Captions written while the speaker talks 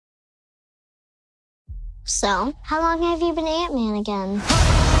So, how long have you been Ant-Man again?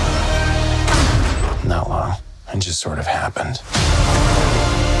 Not long. It just sort of happened.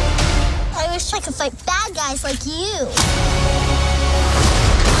 I wish I could fight bad guys like you.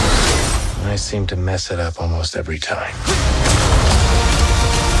 I seem to mess it up almost every time.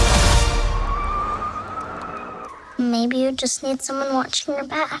 Maybe you just need someone watching your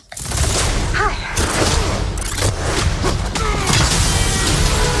back. Hi.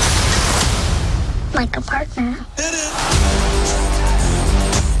 Like a partner.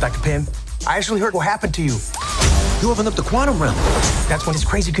 Dr. Pym, I actually heard what happened to you. You opened up the quantum realm. That's when this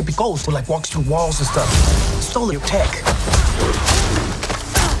crazy creepy ghost who like walks through walls and stuff. Stole your tech.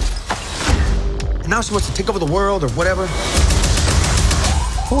 And now she wants to take over the world or whatever.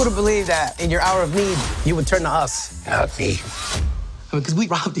 Who would have believed that in your hour of need, you would turn to us? Not me. Because we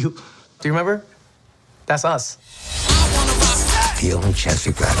robbed you. Do you remember? That's us. The only chance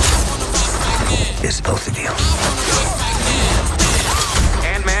you've got is both of you.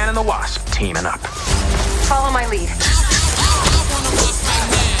 Ant-Man and the Wasp teaming up. Follow my lead.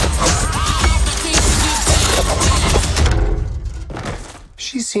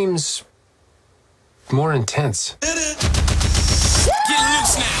 She seems more intense. Get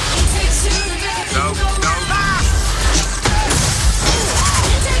loose now. No.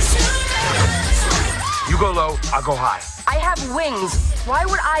 You go low, I'll go high. I have wings. Why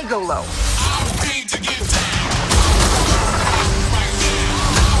would I go low?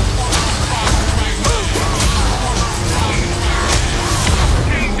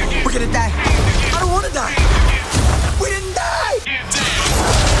 We're gonna die. I don't want to die. We didn't die.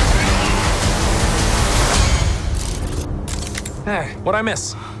 Hey, what'd I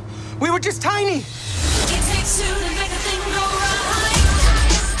miss? We were just tiny.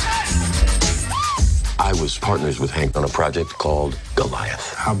 I was partners with Hank on a project called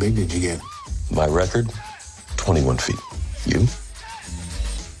Goliath. How big did you get? My record, 21 feet. You?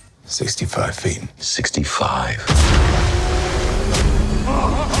 65 feet. 65.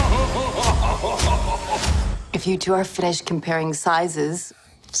 If you two are finished comparing sizes,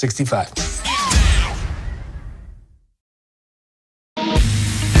 65.